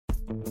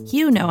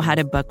You know how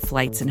to book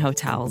flights and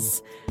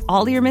hotels.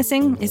 All you're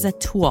missing is a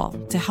tool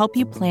to help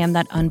you plan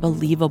that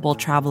unbelievable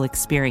travel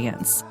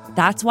experience.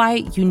 That's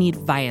why you need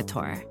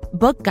Viator.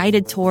 Book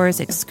guided tours,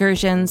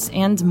 excursions,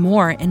 and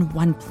more in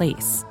one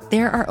place.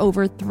 There are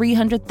over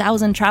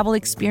 300,000 travel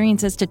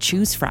experiences to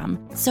choose from,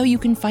 so you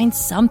can find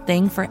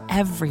something for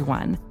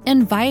everyone.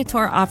 And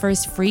Viator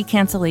offers free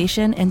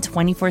cancellation and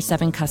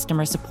 24/7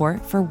 customer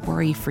support for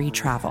worry-free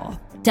travel.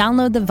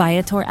 Download the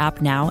Viator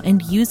app now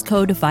and use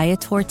code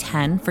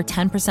Viator10 for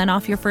 10%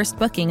 off your first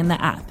booking in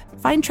the app.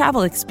 Find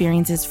travel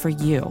experiences for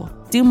you.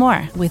 Do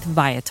more with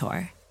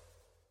Viator.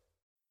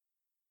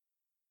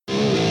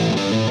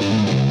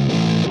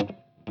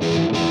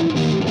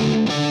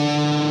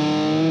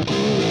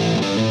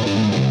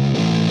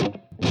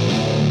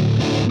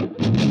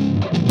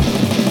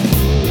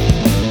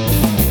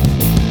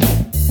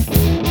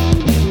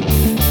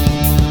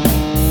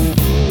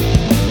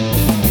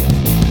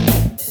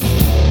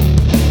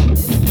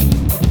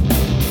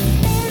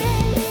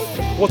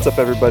 What's up,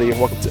 everybody, and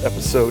welcome to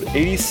episode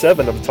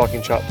 87 of the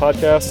Talking Chop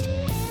podcast.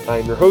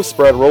 I'm your host,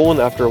 Brad Rowland.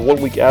 After a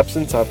 1-week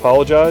absence, I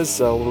apologize.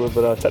 A little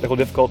bit of technical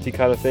difficulty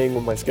kind of thing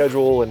with my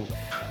schedule and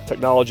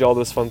technology, all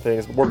those fun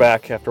things. But we're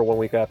back after a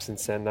 1-week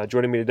absence, and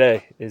joining me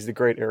today is the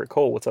great Eric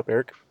Cole. What's up,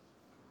 Eric?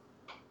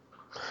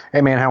 Hey,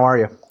 man, how are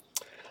you?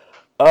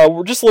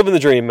 We're just living the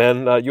dream,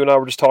 man. You and I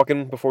were just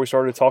talking before we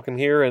started talking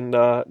here, and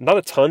not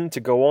a ton to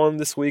go on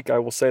this week. I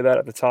will say that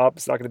at the top.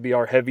 It's not going to be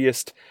our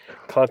heaviest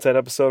content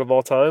episode of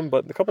all time,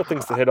 but a couple of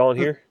things to hit on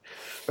here.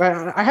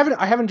 I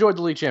have enjoyed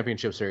the League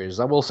Championship Series.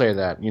 I will say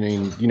that. You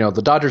know,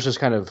 the Dodgers just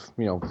kind of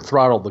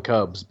throttled the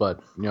Cubs, but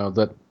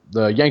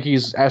the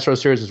Yankees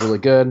Astros series is really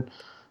good.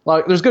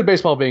 Like, there's good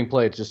baseball being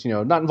played, just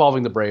not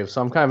involving the Braves.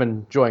 So I'm kind of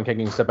enjoying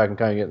taking a step back and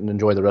kind of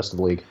enjoy the rest of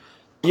the league.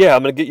 Yeah,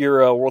 I'm going to get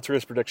your World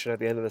Series prediction at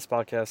the end of this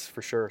podcast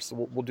for sure.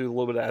 So we'll do a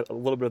little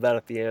bit of that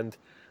at the end.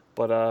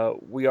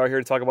 But we are here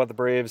to talk about the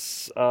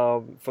Braves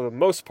for the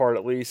most part,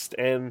 at least.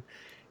 And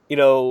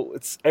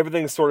it's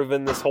everything's sort of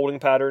in this holding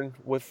pattern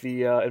with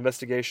the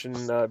investigation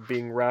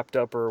being wrapped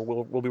up, or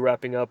will be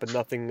wrapping up, and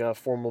nothing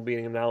formal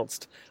being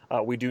announced.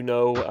 We do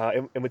know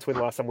in between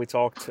the last time we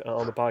talked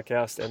on the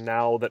podcast and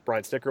now that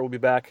Brian Snitker will be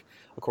back,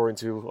 according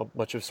to a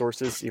bunch of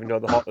sources. Even though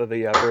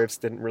the Braves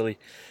didn't really,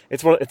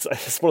 it's one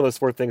of those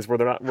four things where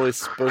they're not really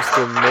supposed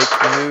to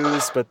make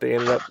news, but they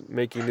ended up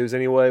making news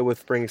anyway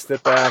with bringing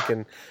Snit back.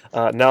 And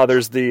now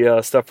there's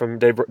the stuff from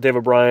Dave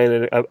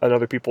O'Brien and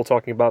other people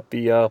talking about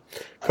the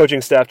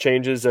coaching staff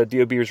changes.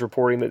 DOB is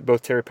reporting that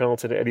both Terry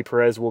Pendleton and Eddie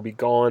Perez will be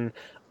gone,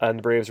 and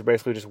the Braves are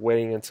basically just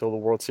waiting until the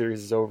World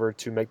Series is over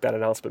to make that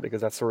announcement, because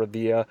that's sort of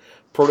the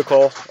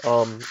protocol.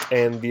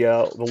 And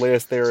the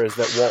latest there is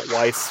that Walt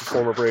Weiss,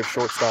 former Braves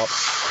shortstop,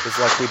 is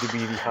likely to be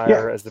the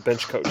hire as the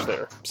bench coach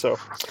there. So,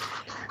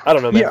 I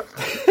don't know, man.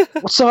 Yeah.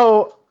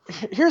 So,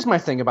 here's my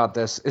thing about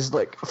this is,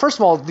 like, first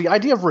of all, the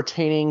idea of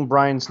retaining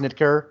Brian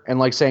Snitker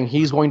and saying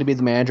he's going to be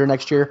the manager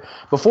next year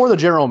before the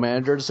general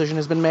manager decision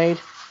has been made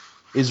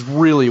is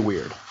really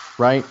weird,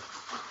 right?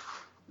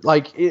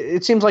 Like,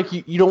 it seems like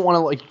you don't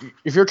want to,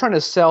 if you're trying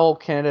to sell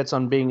candidates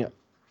on being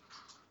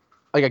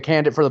a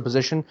candidate for the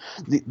position,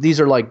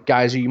 these are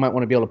guys who you might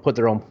want to be able to put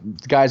their own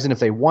guys in if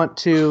they want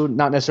to,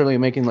 not necessarily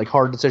making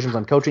hard decisions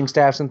on coaching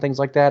staffs and things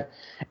like that.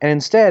 And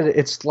instead,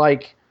 it's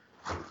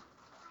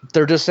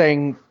they're just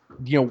saying,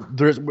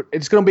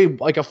 it's going to be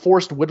a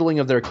forced whittling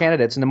of their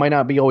candidates, and it might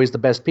not be always the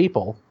best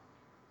people.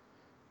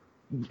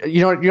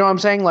 You know what I'm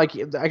saying? I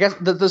guess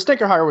the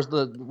Snitker hire was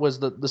the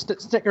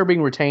Snitker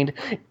being retained.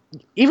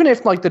 Even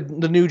if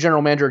the new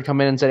general manager had come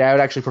in and said, I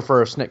would actually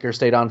prefer if Snitker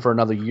stayed on for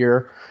another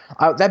year,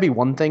 that'd be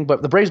one thing.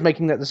 But the Braves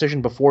making that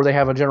decision before they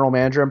have a general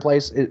manager in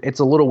place, it's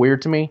a little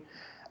weird to me.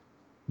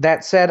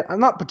 That said, I'm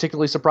not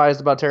particularly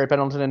surprised about Terry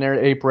Pendleton and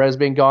Eddie Perez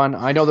being gone.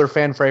 I know they're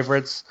fan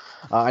favorites.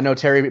 I know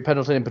Terry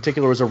Pendleton in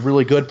particular was a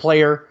really good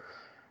player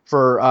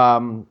for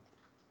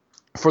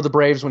the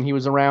Braves when he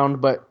was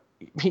around, but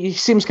he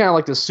seems kind of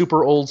like this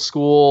super old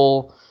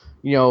school,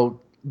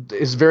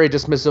 is very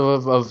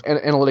dismissive of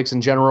analytics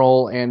in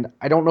general, and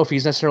I don't know if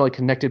he's necessarily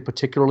connected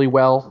particularly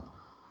well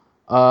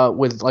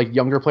with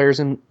younger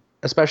players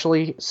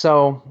especially.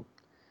 So,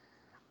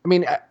 I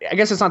mean, I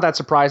guess it's not that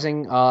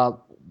surprising.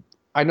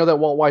 I know that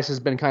Walt Weiss has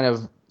been kind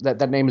of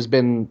that name has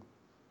been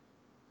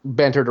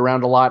bantered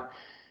around a lot.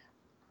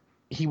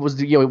 He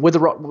was with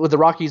the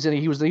Rockies, and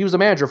he was the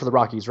manager for the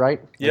Rockies, right?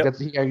 Yep.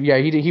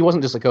 He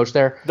wasn't just a coach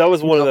there. That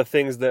was one of the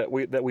things that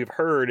we've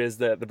heard, is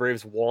that the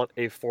Braves want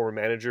a former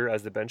manager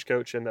as the bench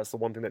coach, and that's the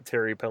one thing that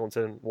Terry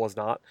Pendleton was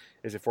not,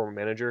 is a former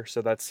manager.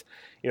 So that's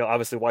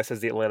obviously Weiss has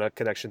the Atlanta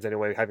connections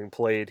anyway, having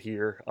played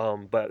here.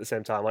 But at the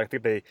same time, I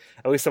think they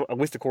at least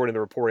according to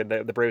the reporting,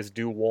 the Braves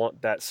do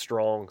want that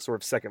strong sort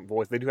of second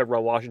voice. They do have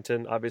Ron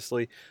Washington,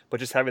 obviously, but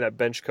just having that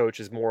bench coach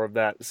is more of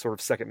that sort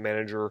of second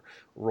manager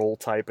role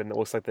type, and it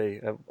looks like they.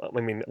 I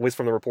mean, at least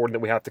from the reporting that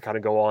we have to kind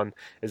of go on,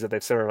 is that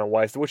they've centered on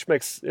Weiss, which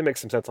makes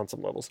some sense on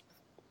some levels.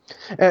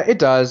 It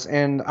does,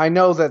 and I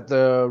know that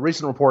the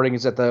recent reporting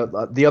is that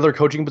the other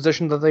coaching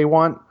position that they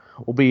want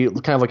will be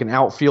kind of like an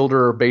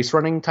outfielder, base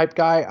running type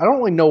guy. I don't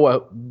really know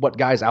what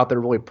guys out there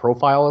really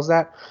profile as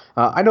that.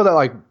 I know that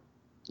like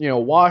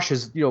Wash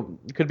is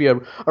could be a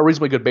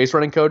reasonably good base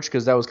running coach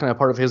because that was kind of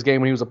part of his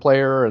game when he was a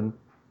player, and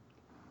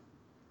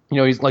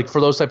he's like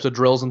for those types of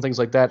drills and things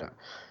like that.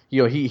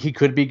 He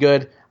could be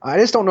good. I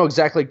just don't know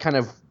exactly kind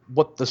of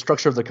what the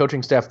structure of the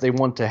coaching staff they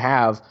want to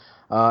have,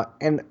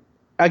 and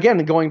again,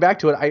 going back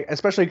to it,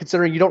 especially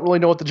considering you don't really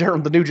know what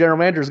the new general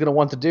manager is going to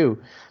want to do.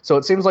 So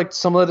it seems like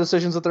some of the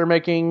decisions that they're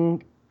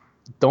making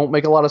don't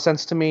make a lot of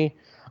sense to me.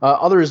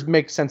 Others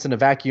make sense in a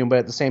vacuum, but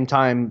at the same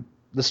time,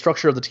 the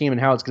structure of the team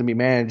and how it's going to be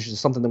managed is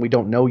something that we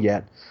don't know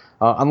yet,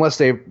 unless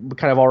they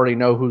kind of already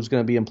know who's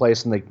going to be in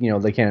place and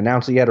they can't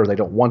announce it yet or they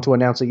don't want to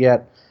announce it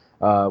yet.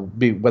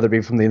 Whether it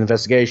be from the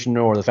investigation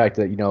or the fact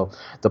that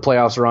the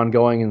playoffs are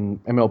ongoing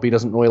and MLB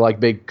doesn't really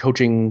like big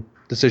coaching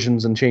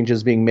decisions and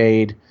changes being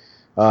made.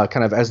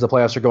 Kind of as the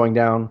playoffs are going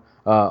down,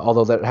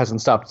 although that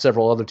hasn't stopped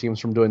several other teams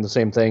from doing the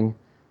same thing.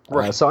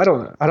 Right. So I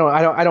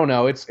don't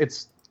know.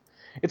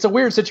 It's a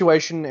weird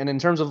situation, and in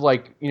terms of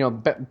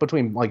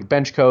between like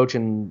bench coach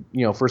and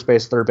first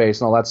base, third base,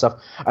 and all that stuff,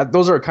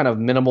 those are kind of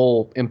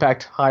minimal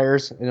impact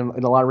hires in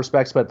a lot of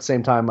respects. But at the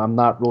same time, I'm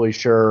not really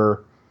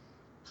sure.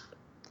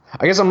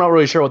 I guess I'm not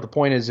really sure what the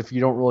point is if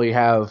you don't really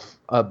have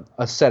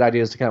a set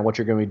idea as to kind of what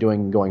you're going to be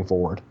doing going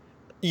forward.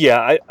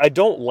 Yeah, I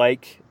don't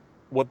like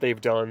what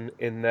they've done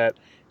in that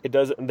it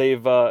doesn't.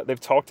 They've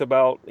talked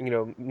about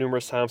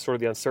numerous times sort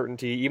of the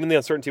uncertainty, even the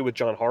uncertainty with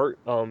John Hart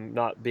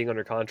not being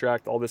under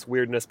contract, all this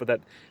weirdness, but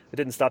that it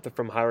didn't stop them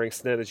from hiring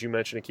Snit, as you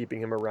mentioned, and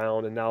keeping him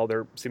around, and now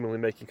they're seemingly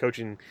making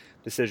coaching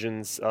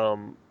decisions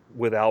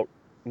without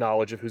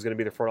knowledge of who's going to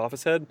be the front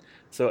office head.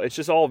 So it's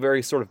just all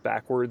very sort of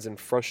backwards and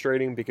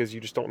frustrating because you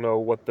just don't know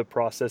what the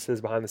process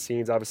is behind the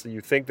scenes. Obviously, you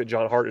think that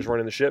John Hart is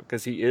running the ship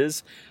because he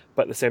is,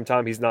 but at the same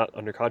time, he's not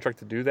under contract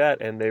to do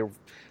that. And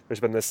there's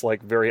been this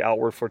like very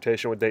outward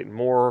flirtation with Dayton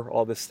Moore,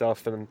 all this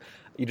stuff, and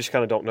you just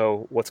kind of don't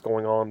know what's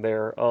going on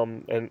there.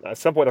 And at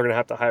some point, they're going to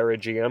have to hire a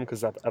GM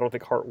because I don't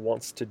think Hart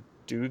wants to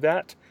do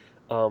that.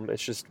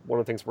 It's just one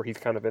of the things where he's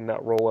kind of in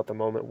that role at the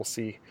moment. We'll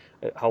see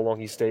how long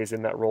he stays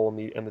in that role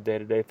in the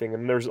day-to-day thing.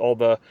 And there's all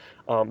the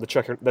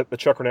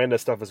Chuck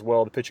Hernandez stuff as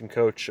well. The pitching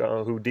coach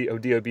who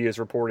DOB is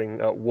reporting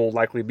will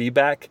likely be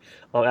back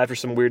after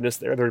some weirdness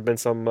there. There had been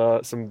some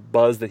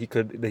buzz that he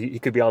could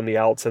be on the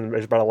outs, and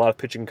there's been a lot of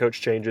pitching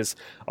coach changes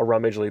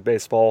around Major League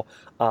Baseball.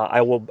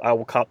 I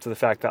will cop to the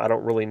fact that I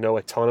don't really know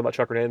a ton about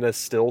Chuck Hernandez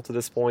still to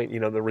this point.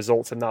 The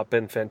results have not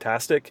been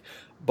fantastic.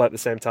 But at the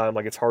same time,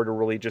 it's hard to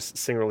really just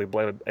singularly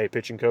blame a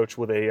pitching coach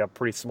with a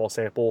pretty small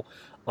sample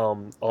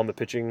on the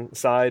pitching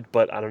side.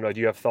 But I don't know. Do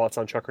you have thoughts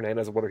on Chuck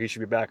Hernandez, whether he should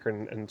be back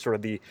and sort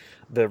of the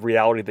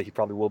reality that he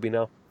probably will be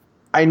now?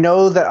 I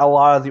know that a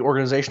lot of the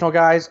organizational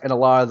guys and a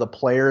lot of the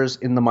players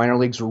in the minor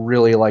leagues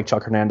really like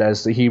Chuck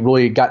Hernandez. He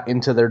really got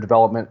into their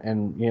development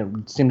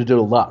and seemed to do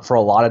a lot for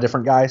a lot of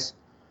different guys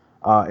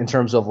in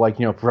terms of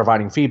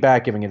providing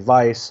feedback, giving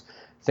advice,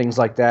 things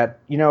like that.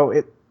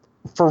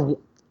 For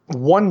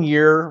 1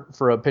 year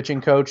for a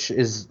pitching coach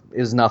is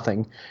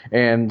nothing,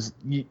 and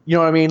you know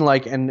what I mean.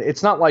 And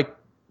it's not like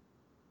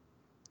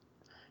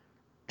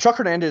Chuck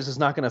Hernandez is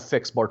not going to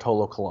fix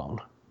Bartolo Colon.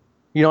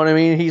 You know what I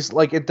mean? He's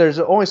there's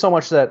only so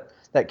much that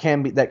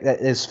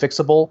is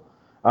fixable,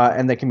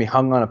 and that can be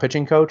hung on a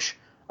pitching coach.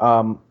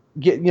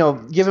 Give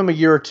him a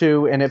year or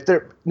two, and if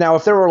there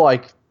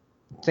were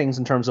things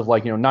in terms of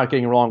not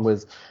getting along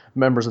with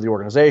members of the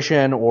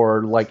organization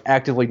or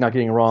actively not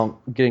getting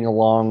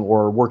along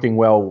or working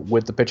well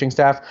with the pitching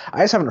staff. I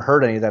just haven't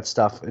heard any of that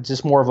stuff. It's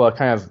just more of a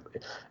kind of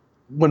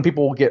when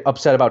people get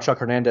upset about Chuck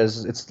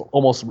Hernandez, it's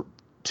almost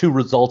too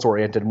results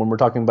oriented. When we're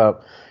talking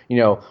about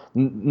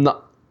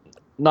not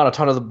a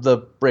ton of the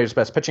Braves'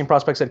 best pitching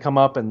prospects had come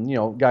up,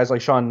 and guys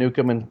like Sean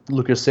Newcomb and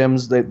Lucas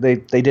Sims, they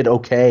did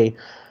okay.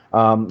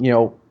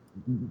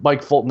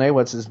 Mike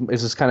Fulton-Awitz is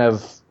this kind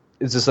of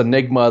is this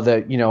enigma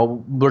that,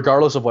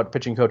 regardless of what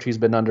pitching coach he's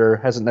been under,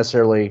 hasn't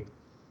necessarily,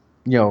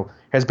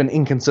 has been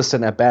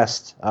inconsistent at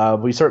best.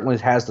 But he certainly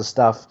has the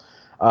stuff.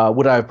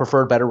 Would I have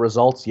preferred better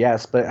results?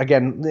 Yes. But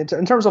again,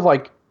 in terms of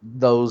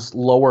those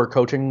lower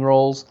coaching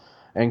roles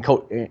and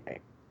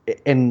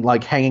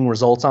hanging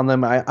results on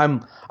them,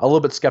 I'm a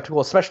little bit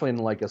skeptical, especially in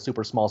a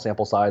super small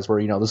sample size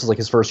where, this is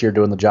his first year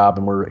doing the job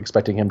and we're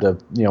expecting him to,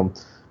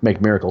 make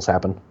miracles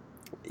happen.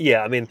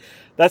 Yeah, I mean,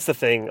 that's the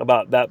thing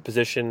about that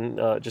position,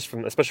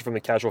 especially from the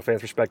casual fan's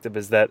perspective,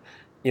 is that,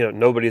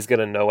 nobody's going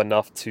to know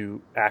enough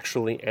to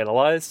actually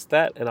analyze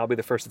that. And I'll be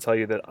the first to tell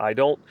you that I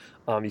don't.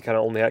 You kind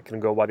of only can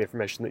go by the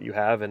information that you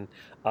have and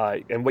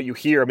what you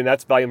hear. I mean,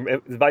 that's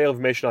valuable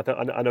information.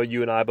 I know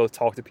you and I both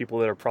talk to people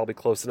that are probably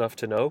close enough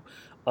to know.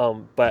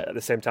 But at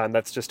the same time,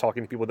 that's just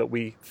talking to people that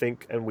we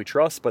think and we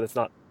trust, but it's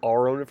not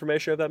our own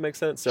information, if that makes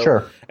sense. So,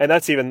 sure. And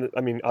that's even,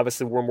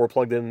 obviously we're more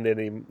plugged in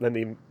than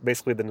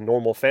the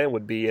normal fan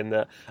would be. And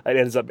it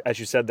ends up, as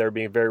you said, there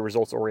being very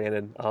results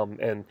oriented.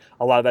 And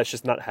a lot of that's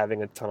just not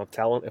having a ton of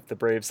talent. If the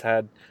Braves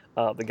had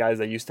the guys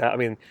they used to have,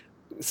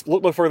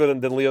 look no further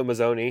than Leo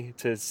Mazzoni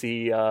to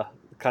see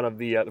kind of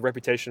the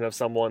reputation of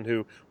someone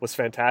who was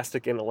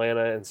fantastic in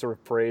Atlanta and sort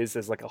of praised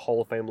as like a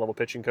Hall of Fame level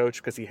pitching coach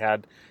because he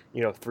had,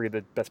 you know, 3 of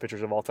the best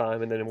pitchers of all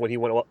time. And then when he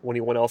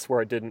went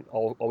elsewhere, it didn't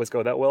always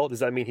go that well. Does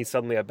that mean he's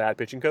suddenly a bad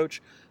pitching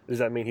coach? Does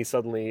that mean he's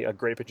suddenly a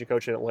great pitching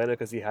coach in Atlanta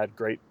because he had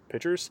great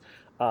pitchers?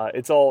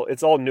 It's all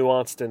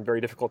nuanced and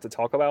very difficult to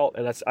talk about.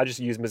 And I just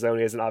use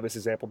Mazzoni as an obvious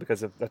example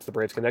because that's the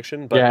Braves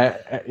connection. But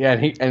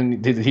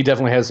and he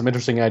definitely has some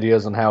interesting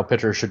ideas on how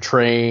pitchers should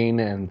train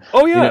and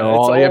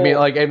I mean,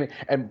 like,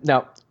 and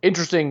now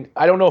interesting.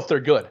 I don't know if they're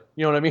good.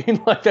 You know what I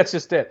mean? Like, that's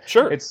just it.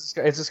 Sure. It's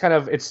just kind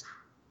of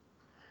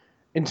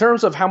in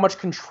terms of how much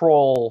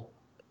control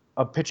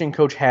a pitching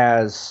coach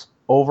has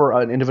over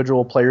an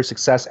individual player's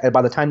success, and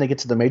by the time they get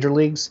to the major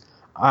leagues,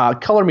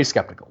 color me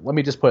skeptical. Let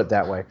me just put it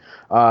that way.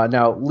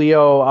 Now,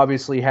 Leo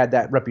obviously had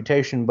that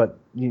reputation, but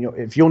you know,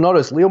 if you'll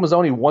notice, Leo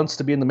Mazzoni wants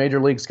to be in the major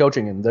leagues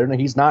coaching, and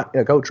he's not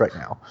a coach right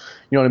now.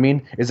 You know what I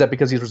mean? Is that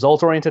because he's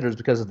results oriented, or is it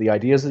because of the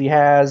ideas that he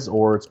has,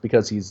 or it's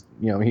because he's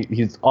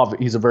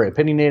a very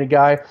opinionated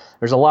guy?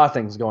 There's a lot of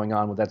things going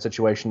on with that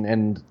situation,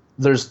 and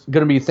there's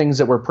going to be things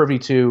that we're privy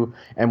to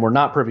and we're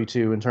not privy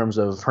to in terms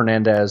of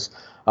Hernandez.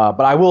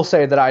 But I will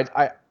say that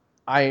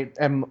I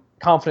am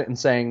confident in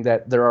saying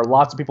that there are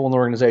lots of people in the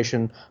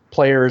organization,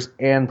 players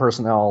and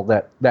personnel,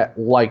 that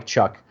like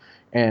Chuck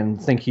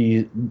and think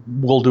he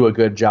will do a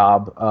good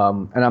job.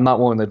 And I'm not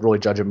willing to really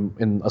judge him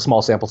in a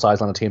small sample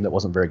size on a team that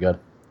wasn't very good.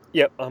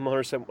 Yep, I'm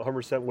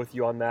 100% with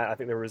you on that. I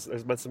think there's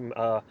been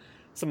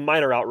some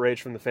minor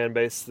outrage from the fan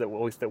base that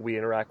at least that we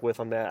interact with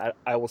on that.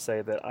 I will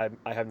say that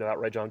I have no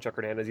outrage on Chuck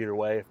Hernandez either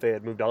way. If they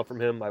had moved on from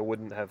him, I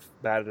wouldn't have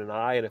batted an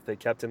eye, and if they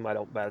kept him, I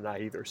don't bat an eye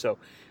either. So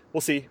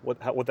we'll see what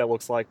that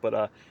looks like.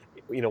 But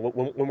you know,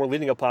 when we're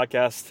leading a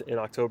podcast in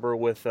October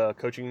with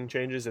coaching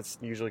changes, it's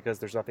usually because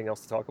there's nothing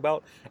else to talk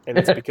about, and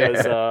it's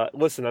because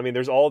listen, I mean,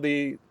 there's all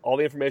the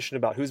information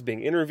about who's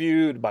being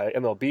interviewed by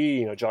MLB.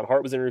 You know, John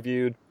Hart was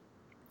interviewed.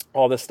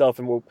 All this stuff,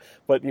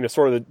 but you know,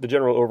 sort of the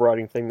general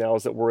overriding thing now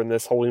is that we're in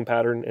this holding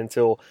pattern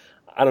until,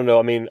 I don't know.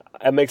 I mean,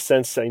 it makes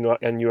sense. You know,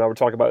 and you and I were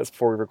talking about this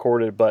before we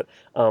recorded, but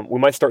we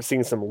might start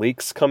seeing some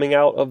leaks coming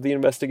out of the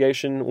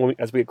investigation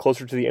as we get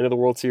closer to the end of the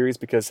World Series,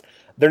 because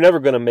they're never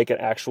going to make an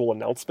actual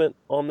announcement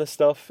on this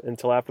stuff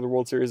until after the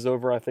World Series is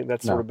over. I think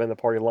that's sort of been the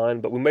party line,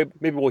 but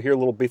maybe we'll hear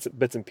little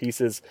bits and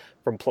pieces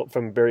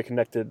from very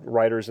connected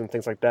writers and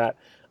things like that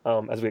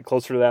as we get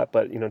closer to that.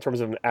 But you know, in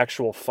terms of an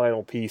actual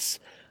final piece,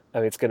 I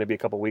mean, it's going to be a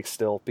couple weeks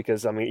still,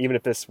 because, I mean, even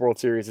if this World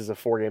Series is a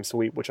 4-game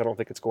sweep, which I don't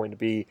think it's going to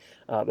be,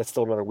 that's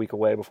still another week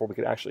away before we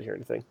could actually hear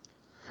anything.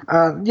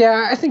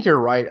 Yeah, I think you're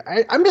right.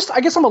 I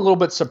guess I'm a little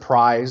bit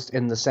surprised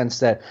in the sense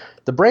that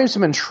the Braves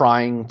have been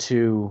trying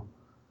to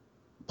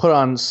put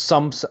on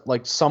some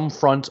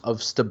front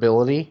of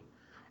stability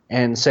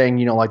and saying,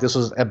 you know, like this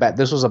was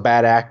a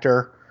bad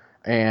actor,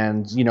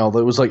 and you know,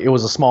 it was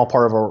a small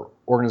part of our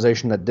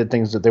organization that did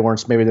things that they weren't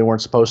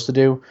supposed to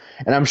do.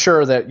 And I'm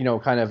sure that, you know,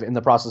 kind of in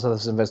the process of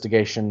this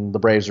investigation, the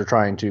Braves are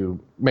trying to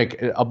make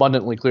it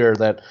abundantly clear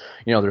that,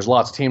 you know, there's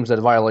lots of teams that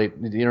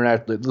violate the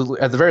international,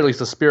 at the very least,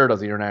 the spirit of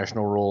the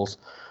international rules.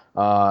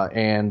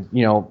 And,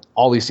 you know,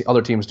 all these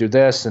other teams do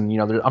this, and, you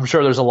know, I'm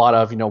sure there's a lot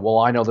of, you know, well,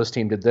 I know this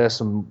team did this,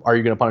 and are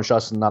you going to punish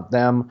us and not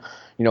them?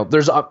 You know,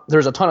 there's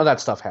a ton of that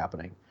stuff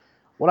happening.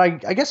 What I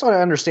guess what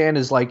I understand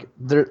is, like,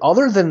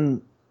 other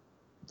than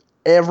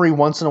every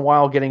once in a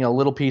while getting a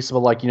little piece of,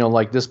 like, you know,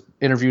 like this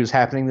interview is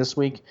happening this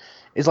week,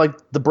 is like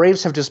the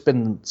Braves have just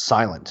been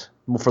silent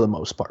for the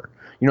most part.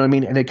 You know what I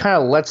mean? And it kind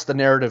of lets the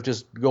narrative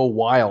just go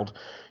wild.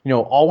 You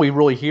know, all we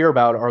really hear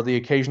about are the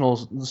occasional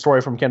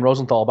story from Ken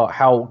Rosenthal about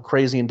how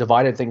crazy and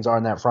divided things are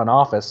in that front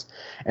office.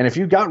 And if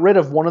you got rid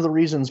of one of the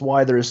reasons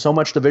why there is so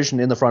much division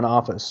in the front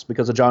office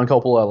because of John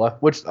Coppola,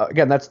 which,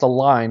 again, that's the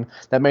line,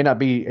 that may not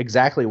be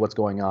exactly what's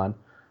going on,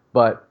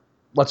 but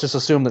let's just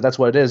assume that that's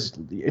what it is.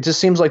 It just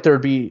seems like there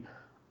would be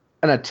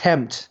an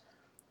attempt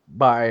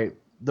by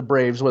the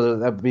Braves, whether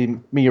that be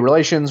media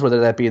relations,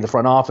 whether that be the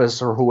front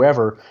office or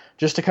whoever,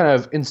 just to kind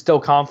of instill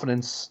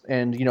confidence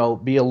and, you know,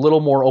 be a little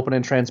more open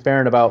and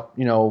transparent about,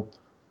 you know,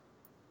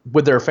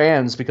 with their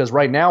fans. Because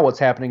right now what's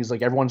happening is,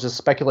 like, everyone's just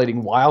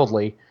speculating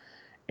wildly,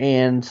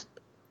 and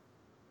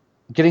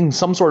getting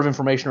some sort of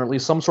information, or at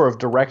least some sort of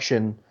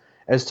direction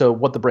as to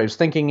what the Braves'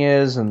 thinking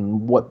is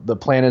and what the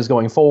plan is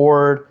going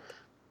forward,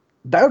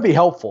 that would be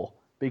helpful.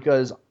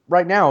 Because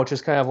right now it's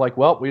just kind of like,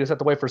 well, we just have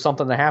to wait for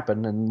something to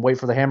happen and wait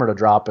for the hammer to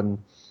drop, and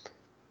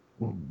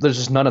there's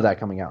just none of that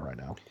coming out right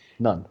now.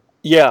 None.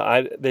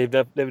 Yeah, they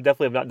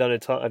definitely have not done a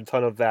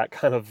ton of that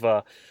kind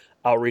of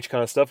outreach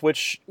kind of stuff,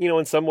 which, you know,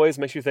 in some ways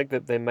makes you think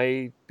that they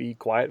may be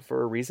quiet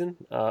for a reason.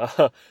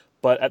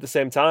 But at the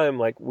same time,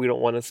 like, we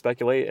don't want to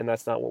speculate, and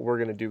that's not what we're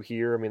going to do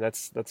here. I mean,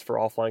 that's for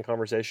offline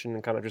conversation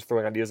and kind of just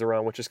throwing ideas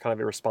around, which is kind of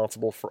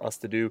irresponsible for us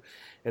to do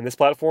in this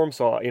platform.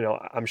 So, you know,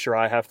 I'm sure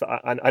I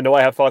know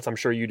I have thoughts. I'm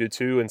sure you do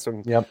too, and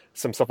some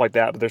stuff like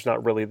that. But there's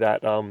not really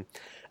that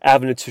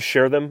avenue to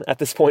share them at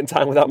this point in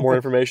time without more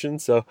information.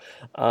 So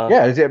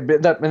and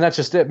that's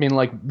just it. I mean,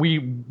 like,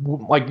 you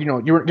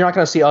know, you're not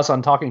going to see us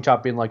on Talking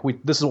Chop being like,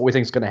 this is what we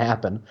think is going to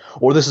happen,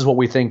 or this is what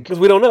we think, because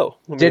we don't know.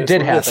 Did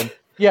happen.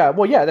 Yeah,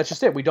 well, yeah, that's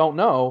just it. We don't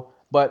know,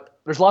 but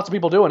there's lots of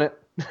people doing it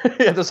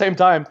at the same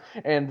time.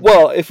 And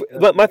Well,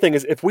 but my thing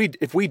is, if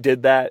we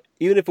did that,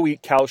 even if we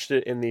couched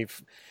it in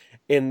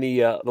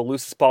the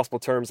loosest possible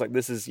terms, like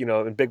this is,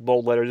 in big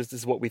bold letters,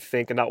 this is what we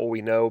think and not what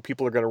we know,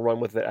 people are going to run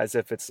with it as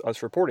if it's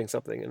us reporting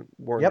something, and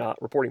we're yep.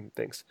 not reporting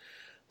things.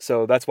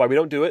 So that's why we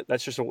don't do it.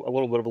 That's just a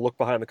little bit of a look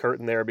behind the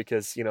curtain there,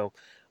 because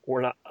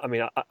we're not. I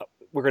mean,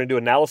 we're going to do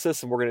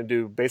analysis, and we're going to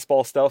do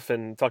baseball stuff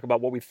and talk about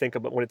what we think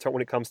about when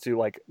it comes to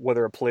like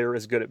whether a player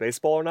is good at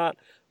baseball or not.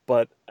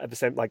 But at the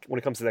same, like when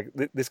it comes to like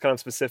this kind of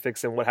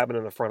specifics and what happened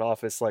in the front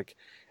office, like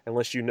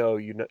unless you know,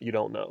 you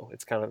don't know.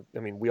 It's kind of, I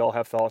mean, we all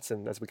have thoughts,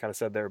 and as we kind of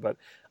said there, but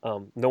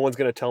no one's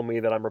going to tell me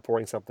that I'm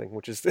reporting something,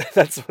 which is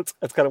that's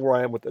kind of where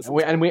I am with this.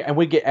 And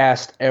we get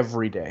asked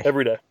every day.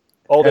 Every day.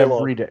 All day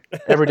long.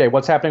 Every day.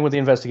 What's happening with the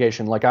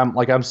investigation? Like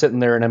I'm sitting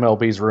there in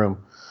MLB's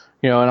room,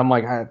 and I'm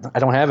like, I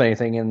don't have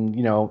anything.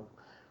 And,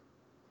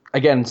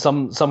 again,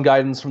 some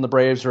guidance from the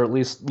Braves, or at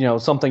least,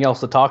 something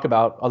else to talk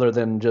about other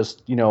than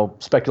just,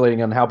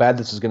 speculating on how bad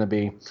this is going to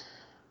be.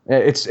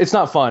 It's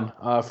not fun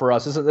for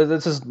us.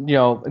 This is,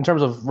 in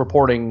terms of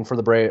reporting for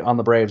the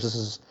Braves,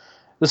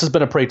 this has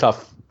been a pretty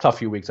tough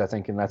few weeks, I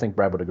think. And I think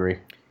Brad would agree.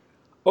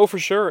 Oh, for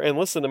sure. And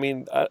listen, I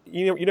mean,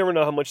 you never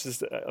know how much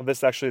this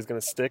actually is going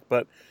to stick,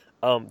 but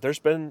there's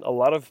been a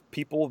lot of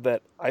people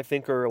that I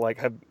think are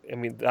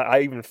I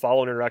even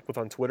follow and interact with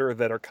on Twitter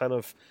that are kind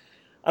of,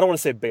 I don't want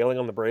to say bailing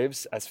on the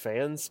Braves as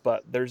fans,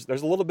 but there's a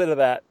little bit of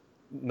that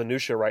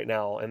minutia right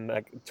now, and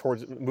like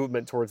towards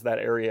movement towards that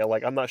area.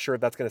 Like, I'm not sure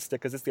if that's going to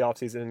stick, because it's the off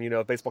season.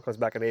 If baseball comes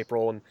back in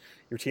April and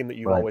your team that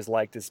you always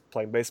liked is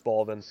playing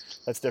baseball, then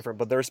that's different.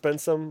 But there's been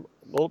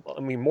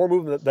more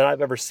movement than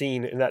I've ever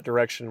seen in that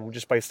direction,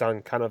 just based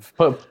on kind of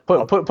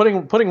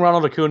putting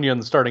Ronald Acuna in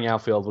the starting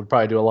outfield would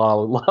probably do a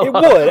lot it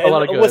would. A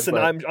lot of good. Listen,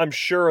 but I'm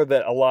sure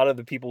that a lot of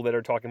the people that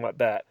are talking about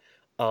that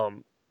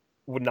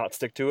would not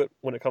stick to it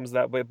when it comes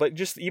that way. But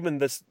just even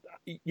this,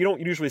 you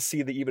don't usually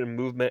see the even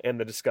movement and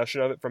the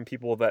discussion of it from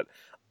people that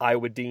I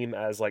would deem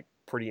as like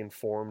pretty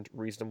informed,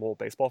 reasonable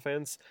baseball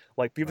fans.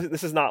 Like, people,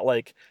 this is not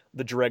like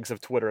the dregs of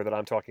Twitter that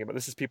I'm talking about.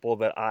 This is people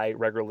that I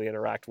regularly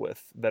interact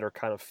with that are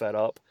kind of fed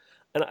up.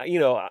 And,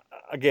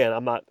 again,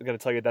 I'm not going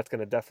to tell you that's going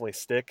to definitely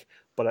stick,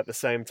 but at the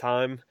same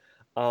time,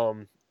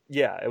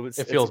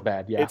 it feels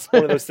bad. Yeah. It's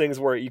one of those things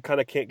where you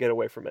kind of can't get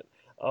away from it.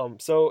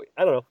 So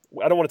I don't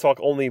know. I don't want to talk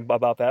only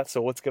about that.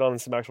 So let's get on to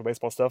some actual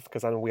baseball stuff,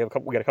 because I know we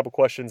got a couple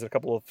questions and a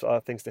couple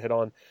of things to hit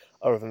on.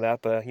 Other than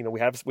that, but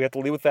we have to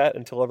leave with that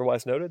until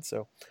otherwise noted.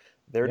 So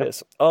there it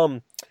is.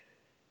 The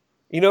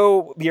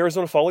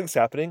Arizona Fall League's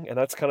happening, and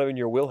that's kind of in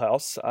your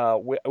wheelhouse.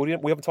 We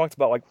haven't talked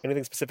about like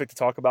anything specific to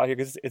talk about here,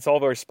 because it's all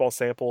very small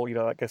sample.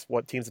 I guess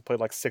what teams have played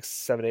like 6,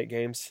 7, 8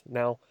 games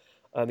now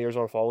in the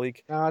Arizona Fall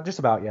League. Just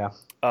about, yeah.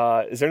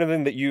 Is there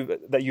anything that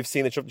you've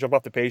seen that jump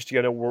off the page to you?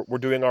 I know we're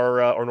doing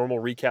our normal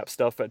recap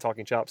stuff at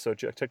Talking Chop, so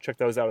check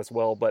those out as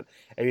well. But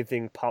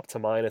anything pop to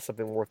mind as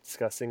something worth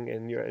discussing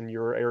in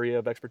your area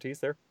of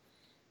expertise there?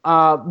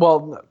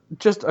 Well,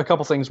 just a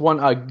couple things.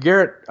 One,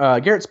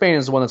 Garrett Spain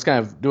is the one that's kind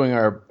of doing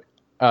our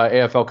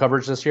AFL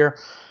coverage this year,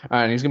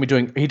 and he's going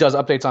to be he does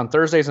updates on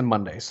Thursdays and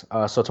Mondays.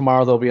 So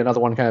tomorrow there'll be another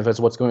one kind of as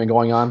what's going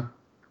on.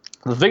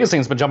 The biggest thing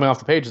that's been jumping off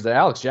the page is that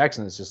Alex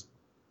Jackson is just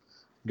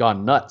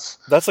gone nuts.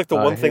 That's like the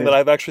one thing that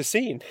I've actually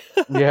seen.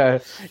 yeah,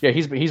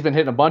 he's been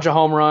hitting a bunch of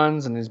home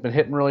runs, and he's been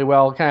hitting really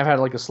well. Kind of had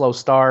like a slow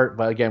start,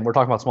 but again, we're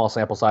talking about small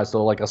sample size,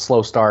 so like a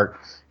slow start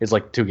is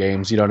like 2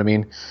 games. You know what I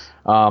mean?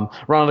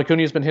 Ronald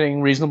Acuna has been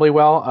hitting reasonably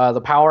well. The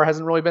power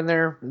hasn't really been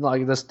there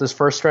like this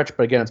first stretch,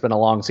 but again, it's been a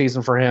long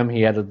season for him.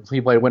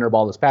 He played winter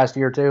ball this past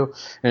year too,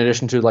 in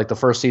addition to like the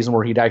first season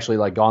where he'd actually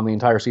like gone the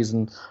entire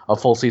season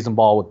of full season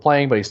ball with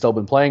playing, but he's still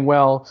been playing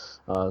well.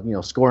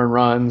 Scoring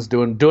runs,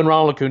 doing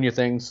Ronald Acuna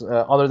things.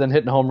 Other than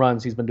hitting home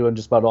runs, he's been doing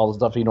just about all the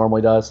stuff he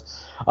normally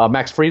does.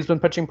 Max Fried's been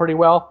pitching pretty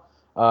well.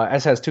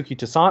 As has Touki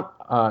Toussaint.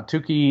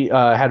 Touki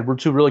had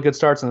 2 really good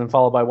starts, and then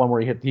followed by one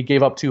where he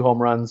gave up 2 home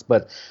runs.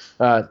 But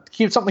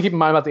something to keep in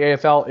mind about the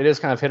AFL, it is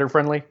kind of hitter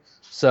friendly.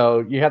 So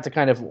you have to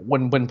kind of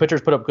when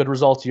pitchers put up good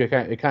results, it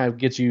kind of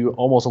gets you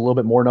almost a little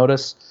bit more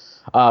notice.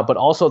 But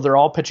also they're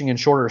all pitching in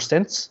shorter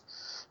stints.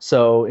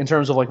 So in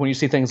terms of like when you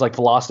see things like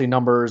velocity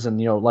numbers and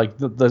like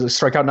the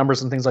strikeout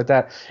numbers and things like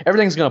that,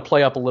 everything's going to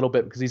play up a little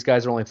bit because these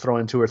guys are only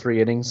throwing 2 or 3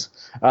 innings.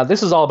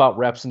 This is all about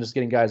reps and just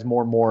getting guys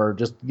more and more,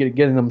 just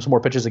getting them some more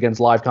pitches against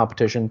live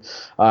competition,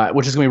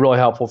 which is going to be really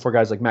helpful for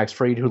guys like Max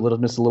Fried, who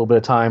missed a little bit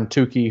of time,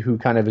 Touki, who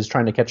kind of is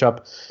trying to catch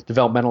up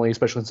developmentally,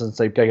 especially since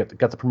they've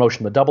got the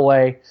promotion to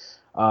Double-A.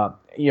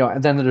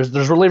 And then there's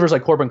relievers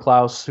like Corbin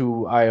Klaus,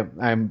 who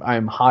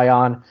I'm high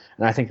on,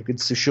 and I think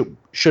it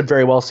should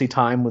very well see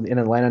time in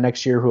Atlanta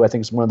next year, who I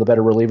think is one of the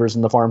better relievers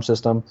in the farm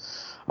system.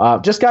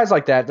 Just guys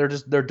like that,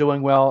 they're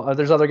doing well.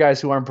 There's other guys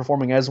who aren't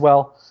performing as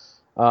well,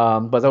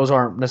 but those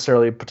aren't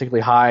necessarily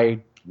particularly high,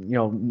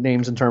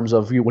 names in terms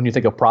of when you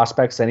think of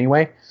prospects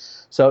anyway.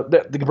 So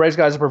the Braves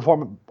guys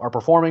are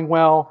performing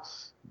well.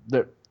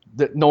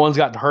 That no one's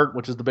gotten hurt,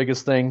 which is the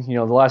biggest thing.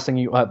 The last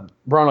thing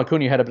Ronald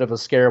Acuna had a bit of a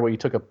scare where he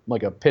took a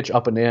pitch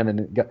up and in,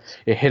 and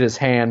it hit his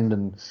hand,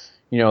 and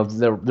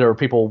there were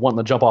people wanting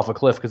to jump off a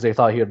cliff because they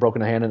thought he had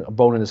broken a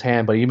bone in his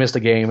hand, but he missed a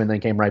game and then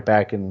came right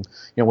back and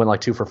went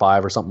like 2 for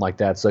 5 or something like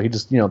that. So he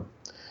just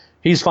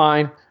he's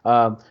fine.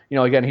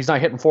 Again, he's not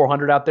hitting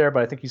 400 out there,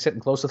 but I think he's hitting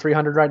close to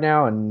 300 right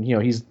now, and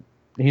he's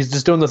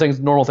just doing the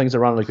normal things that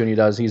Ronald Acuna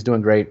does. He's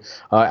doing great.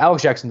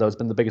 Alex Jackson, though, has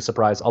been the biggest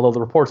surprise, although the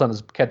reports on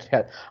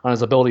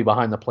his ability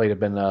behind the plate have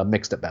been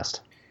mixed at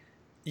best.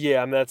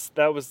 Yeah, I mean that's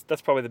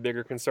probably the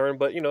bigger concern.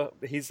 But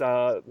he's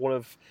one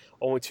of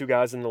only 2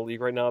 guys in the league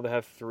right now that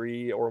have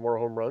 3 or more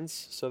home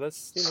runs. So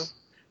that's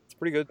it's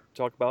pretty good to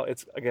talk about.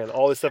 It's again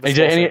all this stuff is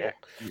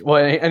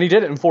and he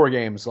did it in 4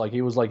 games.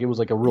 It was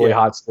like a really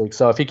hot streak.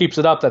 So if he keeps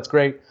it up, that's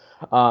great.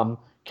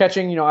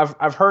 Catching,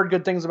 I've heard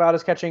good things about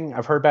his catching.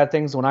 I've heard bad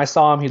things. When I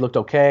saw him, he looked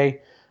okay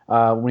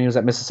when he was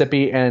at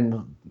Mississippi,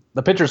 and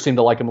the pitchers seem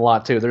to like him a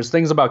lot too. There's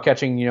things about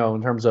catching,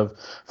 in terms of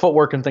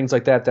footwork and things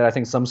like that I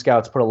think some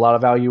scouts put a lot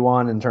of value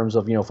on in terms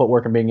of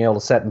footwork and being able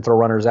to set and throw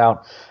runners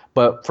out.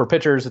 But for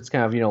pitchers, it's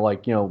kind of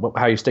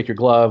how you stick your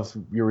glove,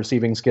 your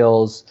receiving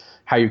skills,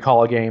 how you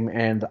call a game,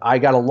 and I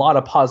got a lot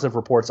of positive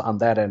reports on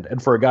that end.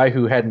 And for a guy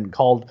who hadn't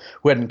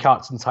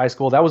caught since high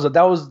school, that was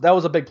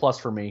a big plus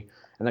for me.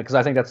 And because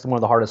I think that's one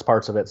of the hardest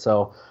parts of it.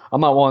 So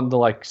I'm not one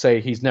to say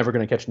he's never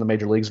going to catch in the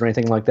major leagues or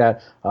anything like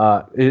that.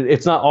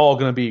 It's not all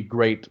going to be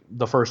great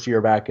the first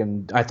year back,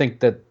 and I think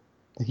that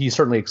he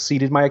certainly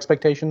exceeded my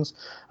expectations.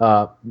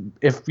 But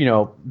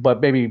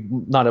maybe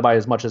not by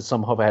as much as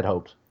some had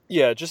hoped.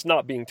 Yeah, just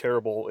not being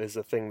terrible is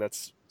a thing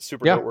that's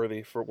super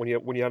noteworthy for when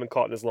you haven't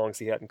caught in as long as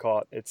he hadn't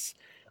caught. It's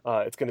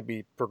going to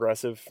be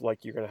progressive.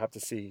 You're going to have to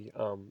see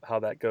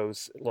how that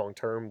goes long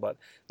term. But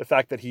the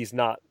fact that he's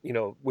not,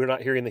 we're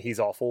not hearing that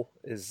he's awful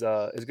is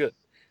good.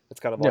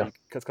 That's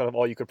kind of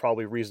all you could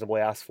probably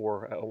reasonably ask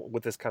for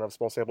with this kind of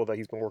small sample that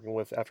he's been working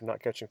with after not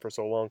catching for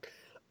so long.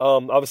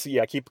 Obviously,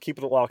 keep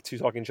it locked to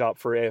talking shop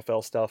for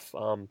AFL stuff.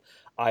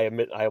 I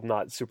admit I am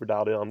not super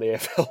dialed in on the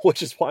AFL,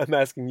 which is why I'm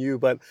asking you.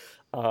 But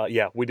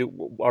we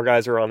do. Our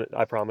guys are on it.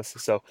 I promise.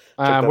 So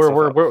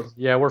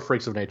we're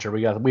freaks of nature.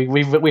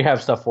 We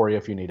have stuff for you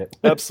if you need it.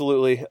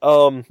 Absolutely.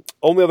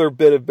 Only other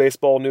bit of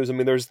baseball news. I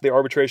mean, there's the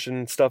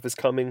arbitration stuff is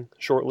coming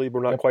shortly.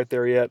 We're not quite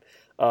there yet.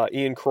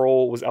 Ian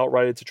Kroll was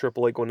outrighted to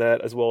AAA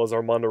Gwinnett, as well as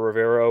Armando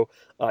Rivero.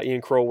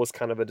 Ian Kroll was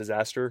kind of a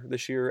disaster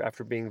this year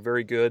after being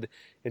very good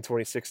in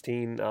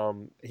 2016.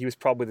 He was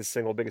probably the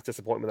single biggest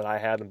disappointment that I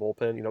had in the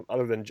bullpen.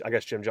 Other than I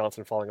guess Jim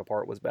Johnson falling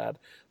apart was bad,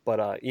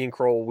 but Ian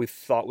Kroll we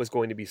thought was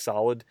going to be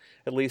solid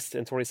at least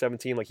in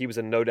 2017. He was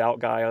a no doubt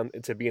guy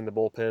to be in the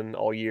bullpen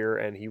all year,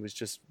 and he was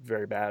just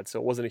very bad. So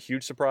it wasn't a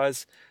huge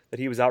surprise that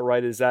he was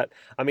outrighted. Is a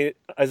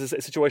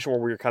situation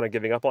where we're kind of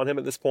giving up on him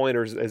at this point,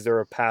 or is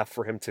there a path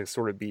for him to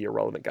sort of be a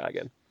relevant guy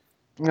again?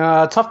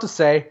 Tough to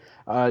say.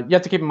 You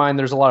have to keep in mind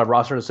there's a lot of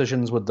roster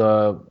decisions with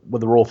the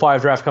Rule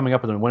 5 draft coming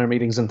up and the winter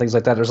meetings and things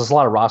like that. There's just a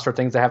lot of roster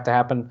things that have to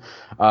happen.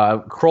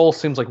 Kroll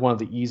seems like one of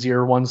the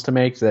easier ones to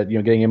make, that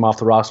getting him off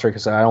the roster,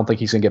 because I don't think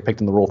he's going to get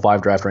picked in the Rule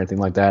 5 draft or anything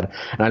like that,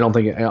 and I don't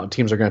think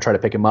teams are going to try to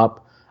pick him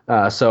up.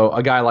 So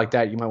a guy like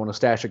that you might want to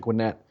stash at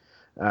Gwinnett.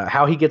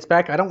 How he gets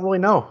back, I don't really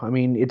know. I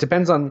mean, it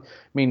depends on.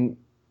 I mean,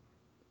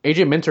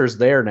 AJ Minter's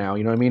there now,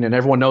 and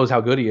everyone knows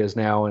how good he is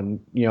now, and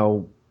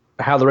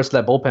how the rest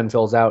of that bullpen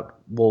fills out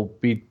will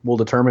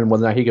determine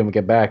whether or not he can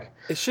get back.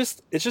 It's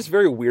just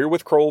very weird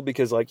with Kroll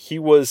because he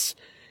was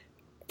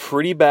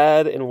pretty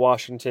bad in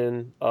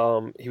Washington.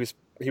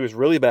 He was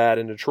really bad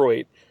in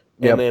Detroit.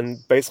 And then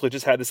basically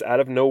just had this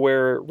out of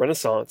nowhere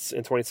renaissance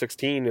in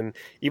 2016. And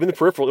even the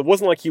peripheral, it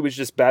wasn't like he was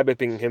just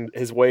bad-bipping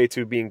his way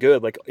to being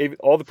good.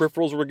 All the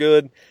peripherals were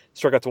good.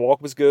 Strikeout to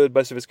walk was good,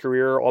 best of his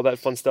career, all that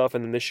fun stuff.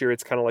 And then this year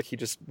it's kind of like he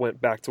just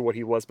went back to what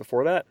he was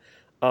before that.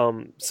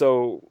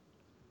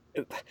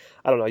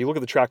 I don't know. You look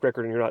at the track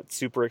record and you're not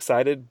super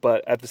excited,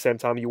 but at the same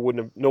time,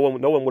 no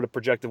one would have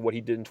projected what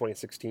he did in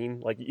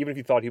 2016. Even if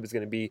you thought he was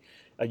going to be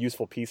a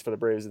useful piece for the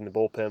Braves in the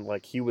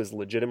bullpen, he was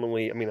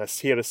legitimately. I mean,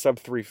 he had a sub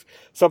 3 FIP,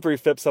 sub 3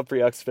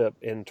 xFIP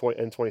in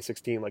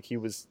 2016. He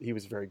was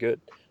very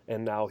good,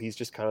 and now he's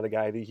just kind of the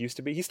guy that he used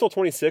to be. He's still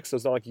 26, so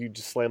it's not like you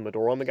just slam the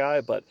door on the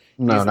guy, but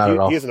not at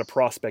all. He isn't a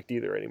prospect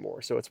either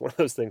anymore. So it's one of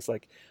those things.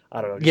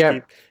 I don't know.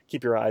 Just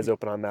keep your eyes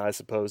open on that, I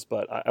suppose.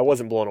 But I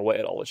wasn't blown away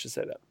at all. Let's just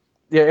say that.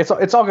 Yeah, it's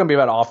all going to be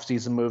about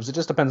off-season moves. It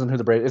just depends on who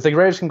the Braves. If the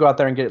Braves can go out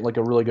there and get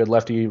a really good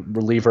lefty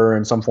reliever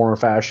in some form or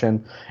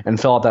fashion, and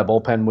fill out that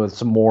bullpen with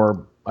some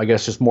more, I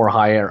guess, just more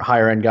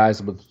higher end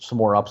guys with some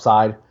more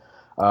upside,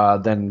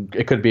 then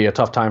it could be a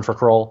tough time for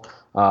Kroll.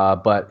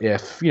 But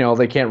if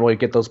they can't really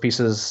get those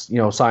pieces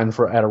signed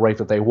at a rate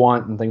that they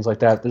want and things like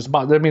that,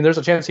 there's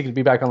a chance he could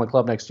be back on the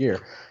club next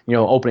year,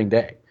 opening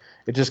day.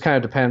 It just kind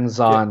of depends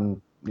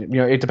on.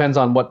 It depends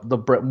on what the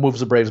moves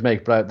the Braves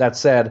make. But that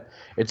said,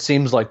 it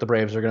seems like the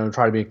Braves are going to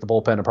try to make the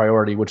bullpen a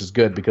priority, which is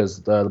good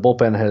because the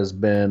bullpen has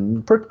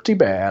been pretty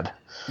bad.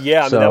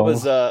 Yeah, I mean, that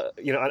was, I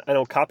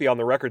know Copy on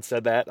the record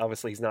said that.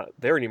 Obviously, he's not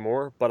there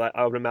anymore, but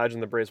I would imagine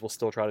the Braves will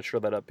still try to shore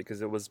that up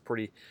because it was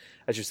pretty,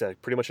 as you said,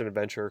 pretty much an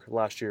adventure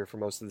last year for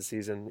most of the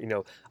season.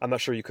 I'm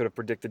not sure you could have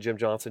predicted Jim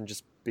Johnson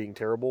just being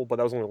terrible, but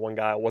that was only one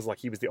guy. It wasn't like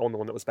he was the only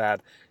one that was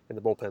bad in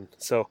the bullpen.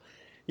 So,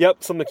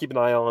 Yep, something to keep an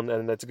eye on,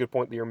 and that's a good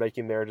point that you're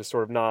making there. To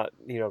sort of not,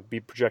 be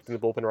projecting the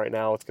bullpen right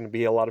now. It's going to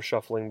be a lot of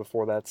shuffling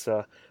before that's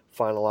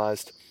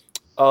finalized.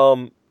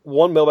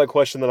 One mailbag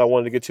question that I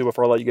wanted to get to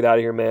before I let you get out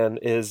of here, man,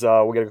 is we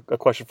got a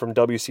question from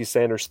WC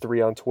Sanders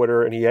 3 on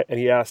Twitter, and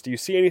he asked, "Do you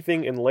see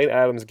anything in Lane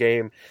Adams'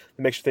 game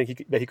that makes you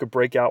think that he could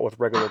break out with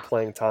regular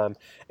playing time?"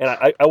 And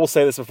I will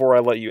say this before I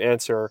let you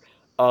answer.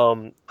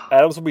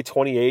 Adams will be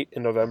 28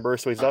 in November,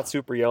 so he's not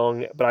super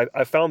young. But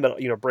I found that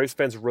Braves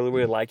fans really,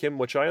 really like him,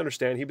 which I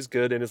understand. He was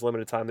good in his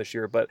limited time this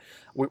year, but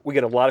we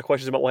get a lot of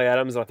questions about Lane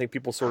Adams, and I think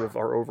people sort of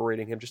are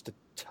overrating him just a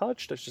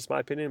touch. That's just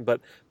my opinion,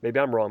 but maybe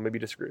I'm wrong. Maybe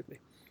you disagree with me.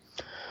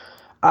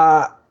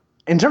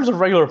 In terms of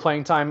regular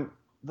playing time,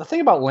 the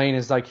thing about Lane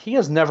is like he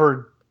has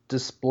never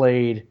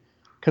displayed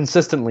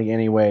consistently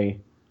anyway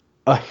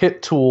a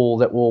hit tool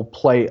that will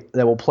play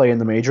in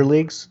the major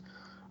leagues.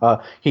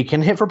 He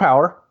can hit for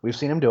power. We've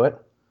seen him do it.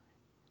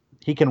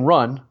 He can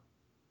run,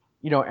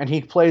 and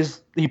he plays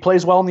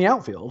well in the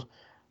outfield.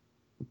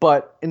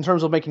 But in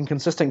terms of making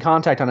consistent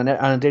contact on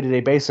a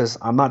day-to-day basis,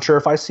 I'm not sure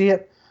if I see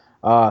it.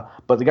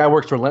 But the guy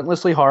works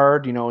relentlessly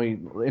hard.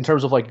 In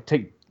terms of like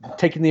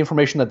taking the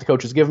information that the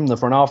coaches give him, the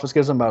front office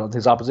gives him about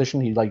his opposition,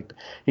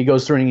 he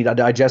goes through and he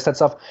digests that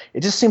stuff.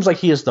 It just seems like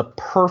he is the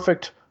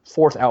perfect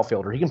fourth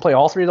outfielder. He can play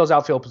all three of those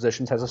outfield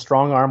positions, has a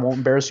strong arm, won't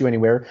embarrass you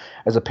anywhere.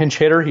 As a pinch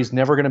hitter, he's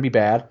never going to be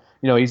bad.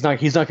 He's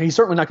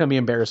certainly not going to be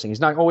embarrassing. He's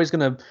not going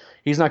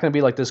to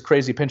be like this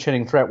crazy pinch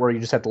hitting threat where you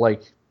just have to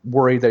like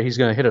worry that he's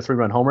going to hit a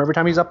 3-run homer every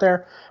time he's up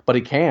there, but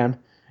he can.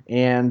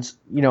 And,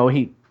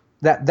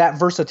 that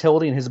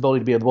versatility and his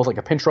ability to be both like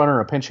a pinch runner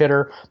and a pinch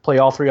hitter, play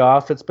all three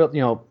off, it's built,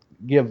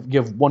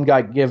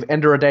 give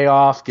Ender a day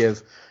off,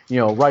 give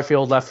right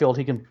field, left field.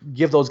 He can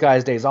give those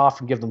guys days off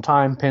and give them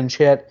time, pinch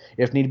hit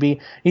if need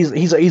be.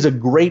 He's a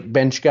great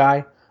bench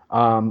guy.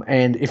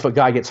 And if a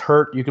guy gets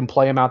hurt, you can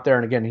play him out there.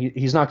 And again,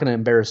 he's not going to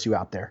embarrass you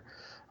out there.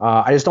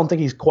 I just don't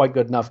think he's quite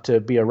good enough to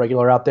be a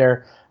regular out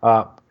there.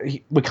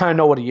 We kind of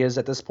know what he is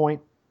at this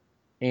point.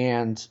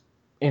 And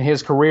in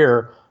his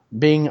career,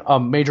 being a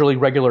major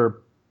league regular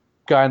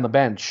guy on the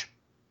bench,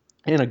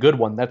 and a good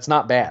one, that's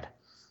not bad.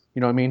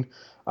 You know what I mean?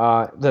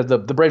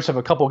 The Braves have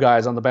a couple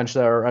guys on the bench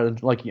that are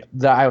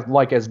that I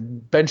like as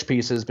bench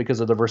pieces because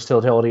of the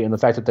versatility and the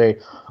fact that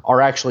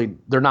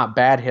they're not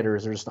bad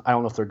hitters. I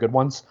don't know if they're good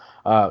ones.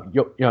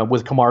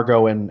 With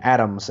Camargo and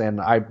Adams, and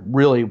I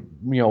really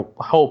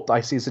hope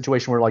I see a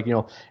situation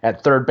where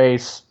at third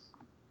base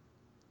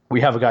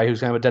we have a guy who's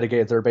kind of a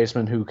dedicated third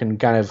baseman who can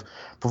kind of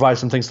provide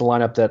some things to the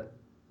lineup that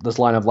this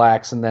lineup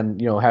lacks, and then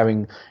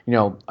having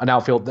an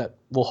outfield that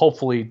will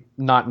hopefully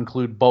not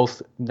include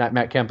both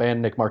Matt Kemp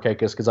and Nick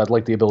Markakis, because I'd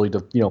like the ability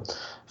to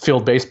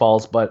field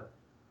baseballs, but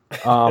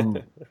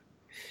and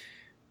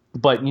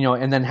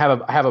then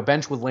have a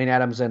bench with Lane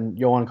Adams and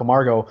Yohan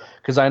Camargo,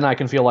 because I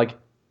can feel like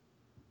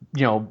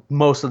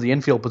most of the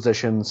infield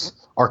positions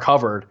are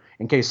covered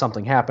in case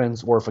something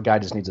happens or if a guy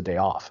just needs a day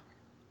off.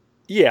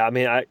 Yeah, I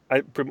mean,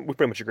 we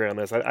pretty much agree on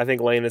this. I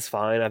think Lane is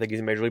fine. I think he's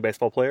a Major League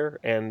Baseball player,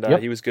 and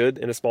he was good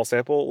in a small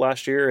sample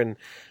last year. And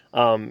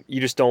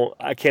you just don't –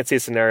 I can't see a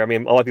scenario. I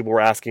mean, a lot of people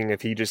were asking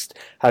if he just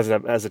has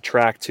a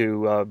track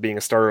to being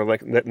a starter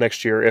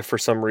next year if for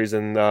some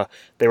reason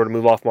they were to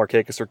move off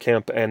Markakis or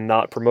Kemp and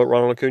not promote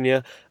Ronald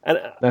Acuna. And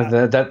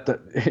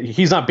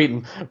he's not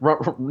beaten –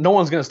 no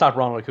one's going to stop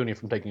Ronald Acuna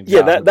from taking a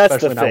job. Yeah,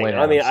 that's the thing.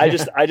 I mean,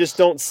 I just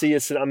don't see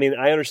it. I mean,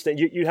 I understand.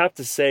 You have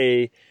to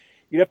say –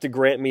 you'd have to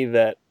grant me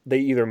that they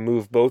either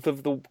move both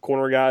of the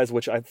corner guys,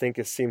 which I think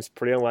seems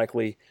pretty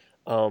unlikely,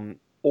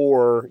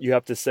 or you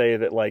have to say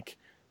that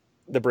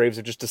the Braves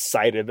have just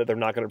decided that they're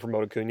not going to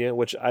promote Acuna,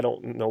 which I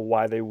don't know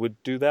why they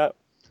would do that.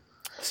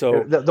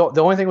 So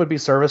the only thing would be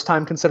service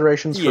time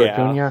considerations for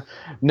Acuna.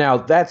 Now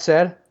that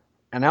said,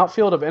 an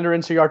outfield of Ender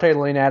Inciarte,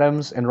 Lane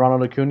Adams, and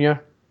Ronald Acuna,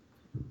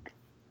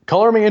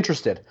 color me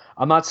interested.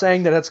 I'm not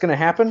saying that that's going to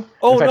happen.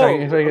 Oh,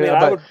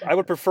 no. I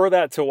would prefer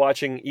that to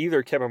watching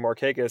either Kemp or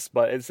Markakis,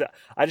 but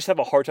I just have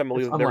a hard time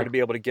believing they're going to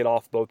be able to get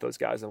off both those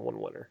guys in one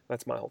winter.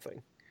 That's my whole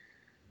thing.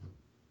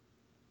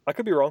 I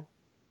could be wrong.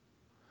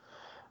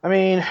 I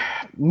mean,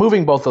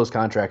 moving both those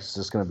contracts is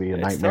just going to be a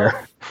nightmare.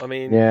 Tough. I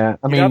mean, you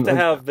have to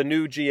have the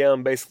new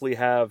GM basically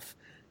have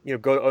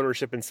go to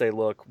ownership and say,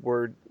 look,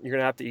 you're going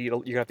to have to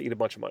eat a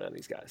bunch of money on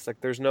these guys.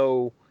 There's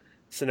no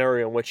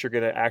scenario in which you're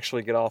going to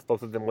actually get off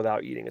both of them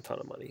without eating a ton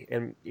of money.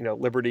 And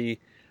Liberty,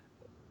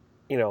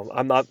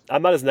 I'm not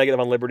as negative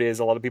on Liberty as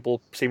a lot of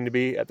people seem to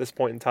be at this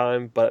point in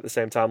time, but at the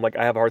same time,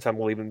 I have a hard time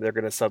believing they're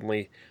going to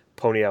suddenly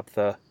pony up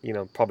the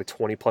probably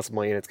 $20+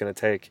 million it's going to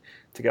take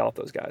to get off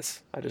those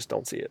guys. I just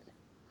don't see it.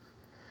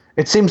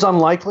 It seems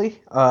unlikely.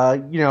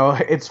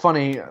 It's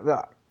funny.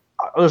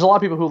 There's a lot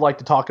of people who like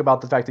to talk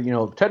about the fact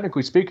that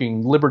technically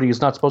speaking, Liberty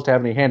is not supposed to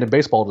have any hand in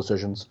baseball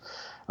decisions.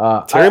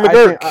 Terry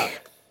McGurk.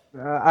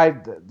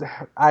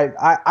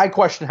 I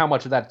question how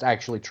much of that's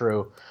actually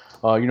true.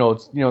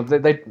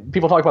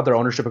 People talk about their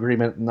ownership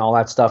agreement and all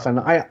that stuff, and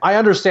I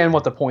understand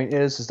what the point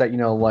is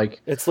that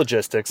it's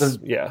logistics.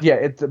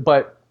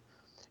 But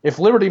if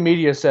Liberty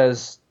Media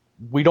says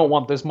we don't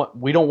want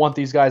we don't want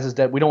these guys as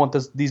dead. We don't want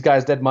these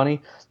guys dead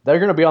money. They're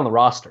going to be on the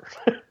roster.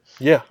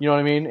 Yeah. You know what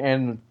I mean?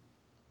 And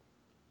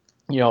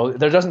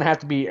there doesn't have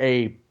to be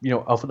an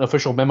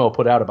official memo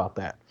put out about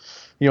that.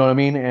 You know what I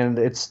mean? And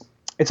it's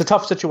a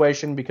tough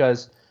situation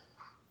because,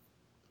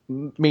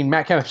 I mean,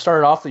 Matt Kemp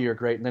started off the year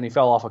great, and then he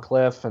fell off a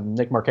cliff. And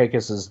Nick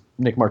Markakis is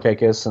Nick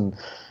Markakis, and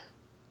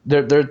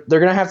they're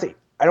going to have to.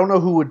 I don't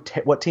know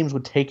what teams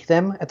would take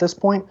them at this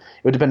point.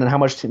 It would depend on how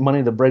much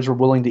money the Braves were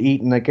willing to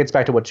eat, and that gets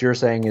back to what you're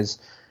saying is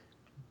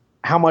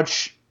how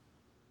much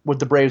would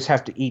the Braves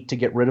have to eat to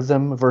get rid of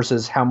them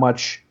versus how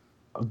much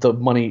of the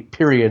money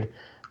period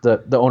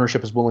the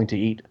ownership is willing to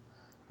eat.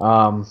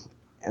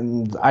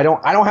 And I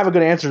don't have a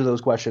good answer to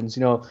those questions.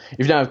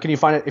 If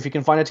you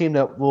can find a team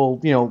that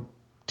will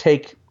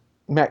take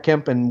Matt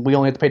Kemp and we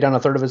only have to pay down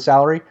a third of his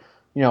salary,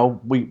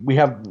 we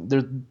have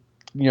there,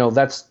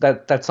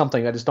 that's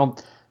something. I just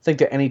don't think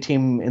that any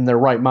team in their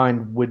right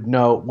mind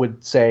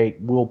would say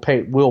we'll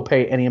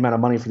pay any amount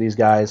of money for these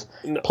guys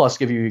plus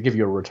give you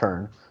a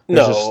return.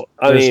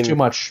 There's too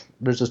much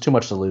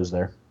to lose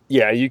there.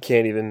 Yeah, you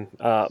can't even.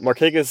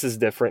 Markakis is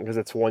different because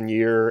it's 1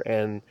 year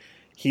and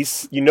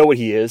he's what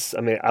he is.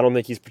 I mean, I don't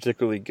think he's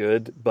particularly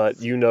good, but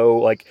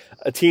like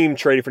a team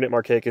trading for Nick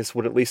Markakis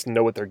would at least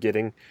know what they're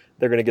getting.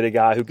 They're going to get a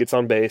guy who gets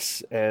on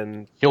base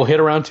and he'll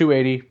hit around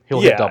 280. He'll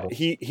hit double.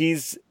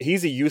 He's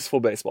a useful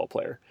baseball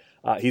player.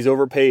 He's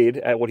overpaid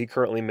at what he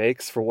currently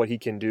makes for what he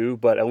can do,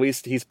 but at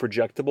least he's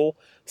projectable.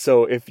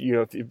 So if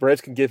the Braves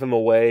can give him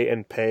away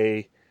and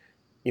pay,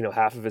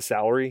 half of his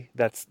salary,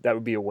 that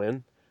would be a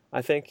win,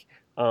 I think.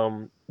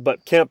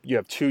 But Kemp, you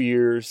have 2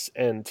 years,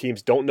 and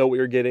teams don't know what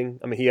you're getting.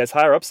 I mean, he has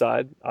higher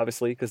upside,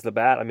 obviously, because the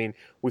bat. I mean,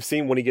 we've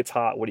seen when he gets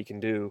hot what he can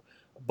do.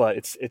 But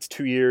it's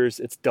 2 years,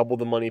 it's double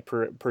the money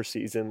per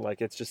season.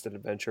 Like, it's just an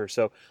adventure.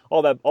 So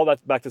all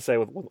that's back to say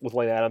with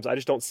Lane Adams, I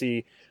just don't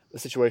see a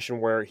situation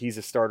where he's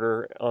a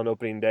starter on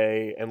opening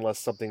day unless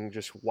something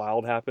just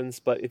wild happens.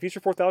 But if he's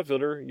your fourth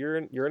outfielder,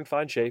 you're in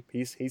fine shape.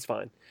 He's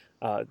fine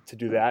to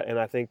do that. And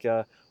I think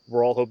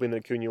we're all hoping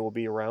that Acuna will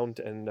be around.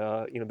 And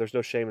there's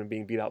no shame in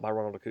being beat out by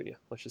Ronald Acuna.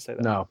 Let's just say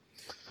that.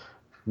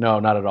 No,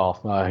 not at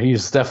all.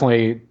 He's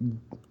definitely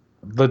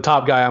the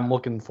top guy I'm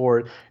looking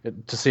forward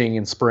to seeing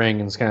in spring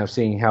and kind of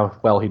seeing how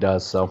well he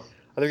does. So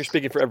I think you're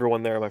speaking for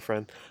everyone there, my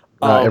friend.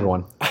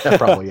 Everyone. Yeah,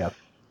 probably, yeah.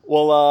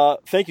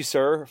 Well, thank you,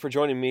 sir, for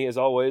joining me as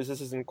always.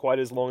 This isn't quite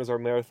as long as our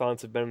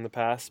marathons have been in the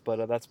past,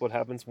 but that's what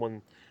happens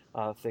when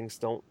things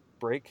don't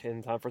break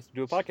in time for us to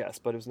do a podcast.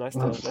 But it was nice to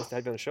have you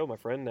on the show, my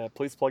friend.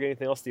 Please plug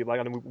anything else, Steve. Like,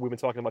 I know we've been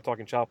talking about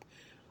Talking Chop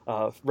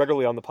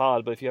regularly on the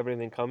pod, but if you have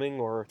anything coming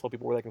or tell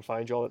people where they can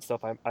find you, all that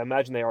stuff, I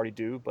imagine they already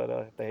do,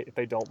 but if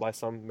they don't, by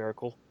some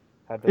miracle,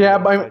 at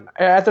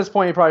this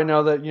point, you probably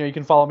know that you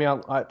can follow me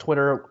on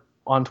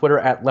Twitter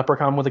at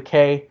Leprechaun with a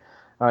K.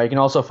 You can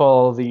also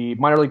follow the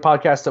minor league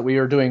podcast that we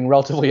are doing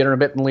relatively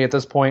intermittently at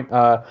this point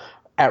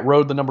at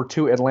Road the number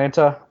 2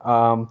 Atlanta.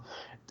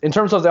 In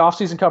terms of the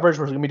offseason coverage,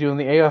 we're going to be doing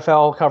the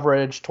AFL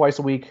coverage twice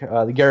a week.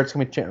 The Garrett's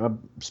going to be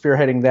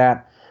spearheading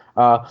that.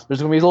 There's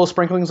going to be little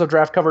sprinklings of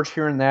draft coverage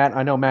here and that.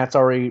 I know Matt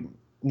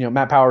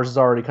Powers is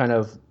already kind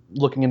of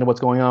looking into what's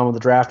going on with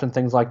the draft and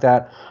things like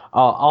that.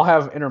 I'll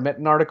have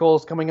intermittent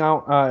articles coming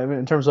out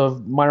in terms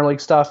of minor league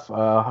stuff.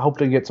 I hope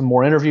to get some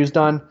more interviews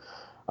done.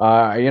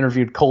 I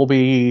interviewed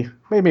Colby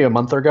maybe a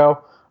month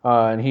ago,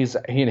 and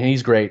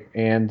he's great.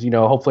 And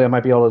hopefully I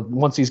might be able to,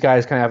 once these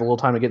guys kind of have a little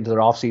time to get into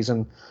their off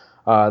season.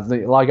 A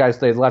lot of guys,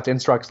 they left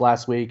Instructs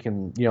last week,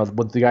 and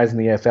with the guys in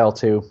the AFL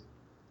too.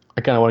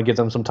 I kind of want to give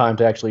them some time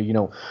to actually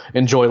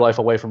enjoy life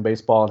away from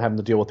baseball and having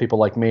to deal with people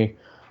like me.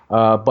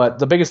 But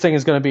the biggest thing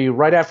is going to be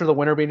right after the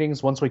winter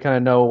meetings, once we kind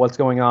of know what's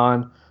going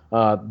on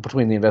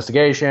between the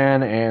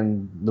investigation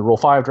and the Rule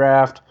 5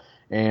 draft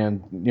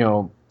and,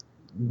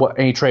 what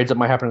any trades that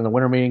might happen in the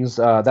winter meetings.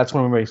 That's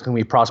when it's going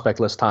to be prospect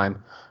list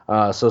time.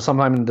 So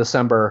sometime in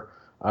December,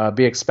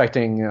 be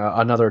expecting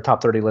another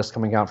top 30 list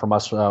coming out from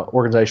us,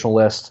 organizational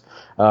list.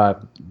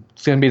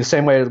 It's going to be the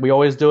same way that we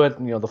always do it.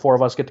 The four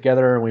of us get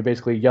together and we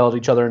basically yell at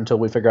each other until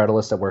we figure out a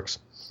list that works.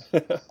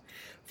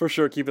 For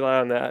sure, keep an eye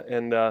on that.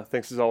 And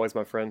thanks as always,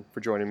 my friend, for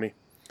joining me.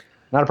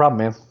 Not a problem,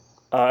 man.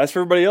 As for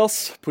everybody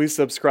else, please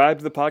subscribe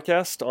to the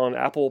podcast on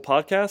Apple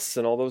Podcasts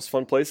and all those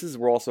fun places.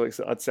 We're also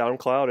at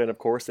SoundCloud, and of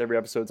course, every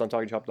episode's on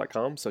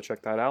TalkingChop.com, so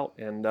check that out.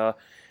 And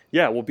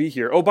we'll be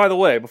here. Oh, by the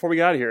way, before we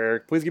get out of here,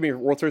 Eric, please give me your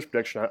World Series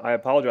prediction. I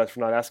apologize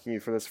for not asking you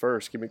for this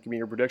first. Give me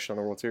your prediction on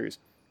the World Series.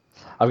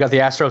 I've got the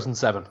Astros in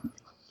 7.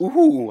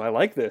 Ooh, I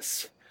like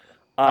this.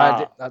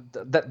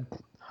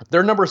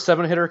 Their number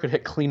 7 hitter could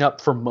hit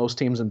cleanup for most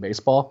teams in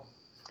baseball.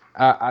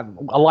 A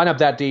lineup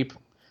that deep,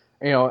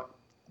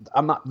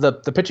 I'm not the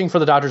pitching for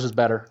the Dodgers is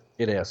better.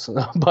 It is,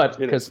 but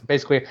because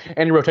basically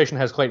any rotation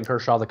has Clayton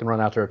Kershaw that can run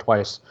out there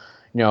twice.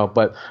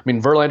 But I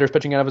mean Verlander's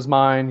pitching out of his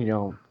mind.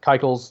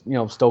 Keuchel's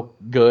still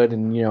good,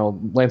 and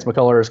Lance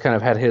McCullers has kind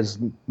of had his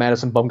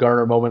Madison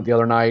Bumgarner moment the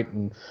other night,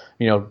 and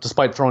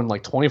despite throwing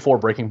like 24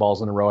 breaking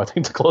balls in a row, I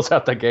think to close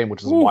out that game,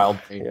 which is a wild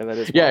thing. Yeah, that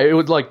is. Yeah, it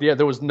was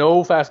there was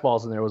no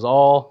fastballs in there. It was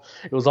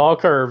all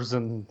curves,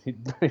 and he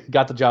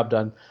got the job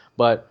done.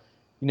 But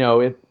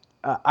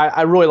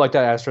I really like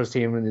that Astros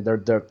team, and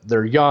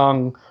they're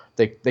young.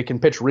 They can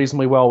pitch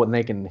reasonably well, and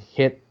they can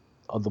hit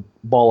the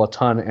ball a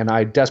ton. And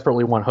I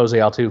desperately want Jose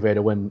Altuve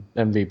to win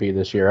MVP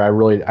this year.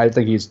 I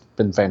think he's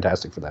been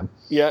fantastic for them.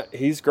 Yeah,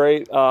 he's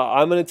great.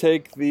 I'm gonna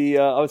take the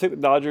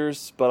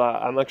Dodgers, but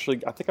I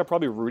think I'm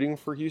probably rooting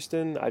for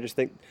Houston. I just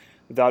think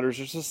the Dodgers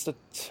are just a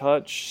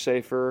touch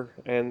safer,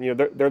 and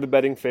they're the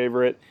betting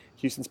favorite.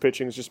 Houston's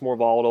pitching is just more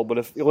volatile. But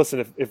if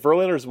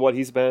Verlander is what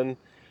he's been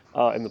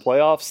in the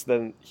playoffs,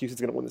 then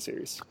Houston's going to win the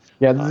series.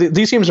 Yeah,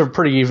 these teams are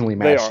pretty evenly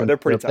matched. They are. They're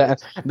pretty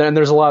tight. Then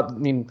there's a lot. I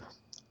mean,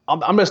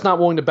 I'm just not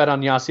willing to bet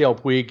on Yasiel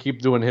Puig.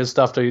 Keep doing his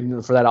stuff for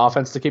that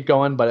offense to keep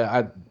going.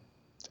 But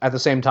at the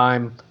same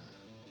time,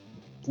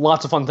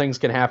 lots of fun things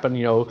can happen.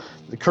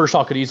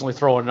 Kershaw could easily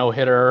throw a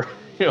no-hitter.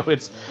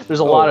 There's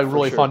a lot of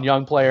really fun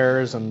young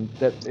players, and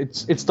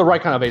it's the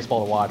right kind of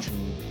baseball to watch.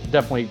 And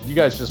definitely, you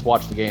guys just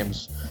watch the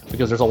games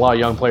because there's a lot of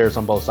young players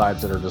on both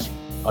sides that are just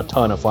a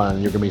ton of fun,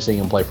 and you're going to be seeing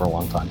them play for a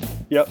long time.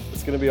 Yep,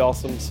 it's going to be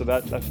awesome. So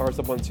that fires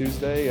up on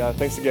Tuesday.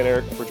 Thanks again,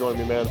 Eric, for joining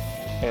me, man.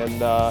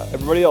 And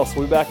everybody else,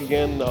 we'll be back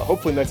again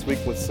hopefully next week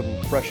with some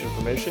fresh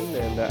information.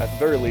 And at the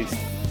very least,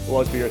 we'll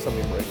always be here at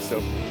Something Break.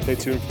 So stay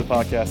tuned for the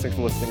podcast. Thanks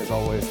for listening as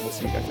always. We'll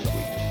see you guys next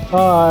week.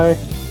 Bye.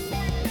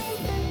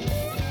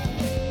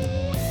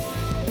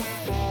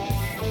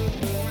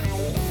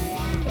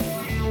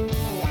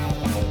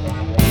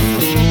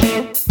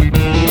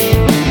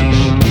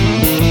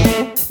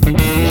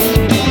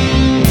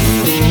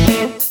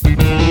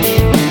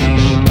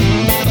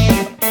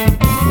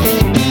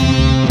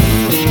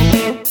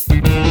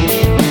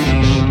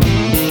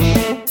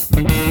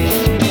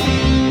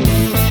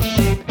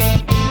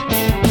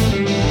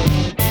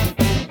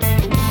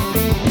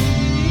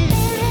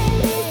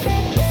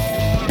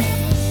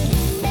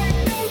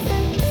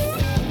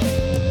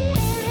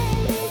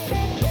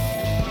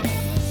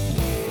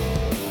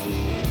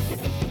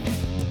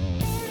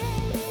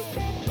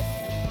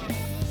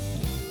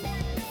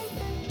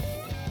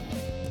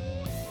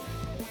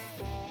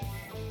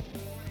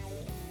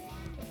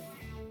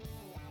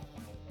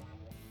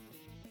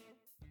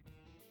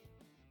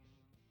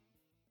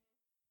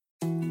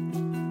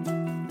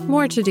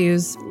 More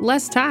to-dos,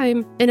 less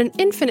time, and an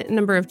infinite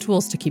number of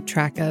tools to keep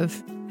track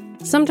of.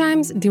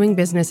 Sometimes doing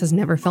business has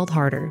never felt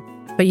harder,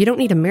 but you don't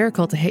need a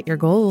miracle to hit your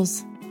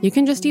goals. You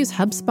can just use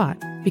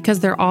HubSpot,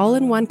 because their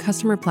all-in-one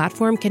customer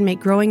platform can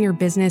make growing your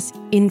business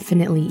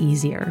infinitely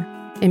easier.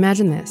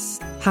 Imagine this: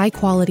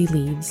 high-quality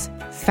leads,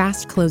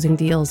 fast closing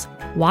deals,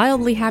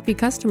 wildly happy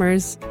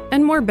customers,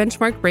 and more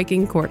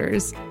benchmark-breaking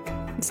quarters.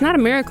 It's not a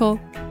miracle,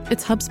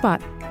 it's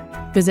HubSpot.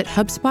 Visit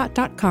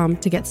HubSpot.com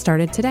to get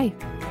started today.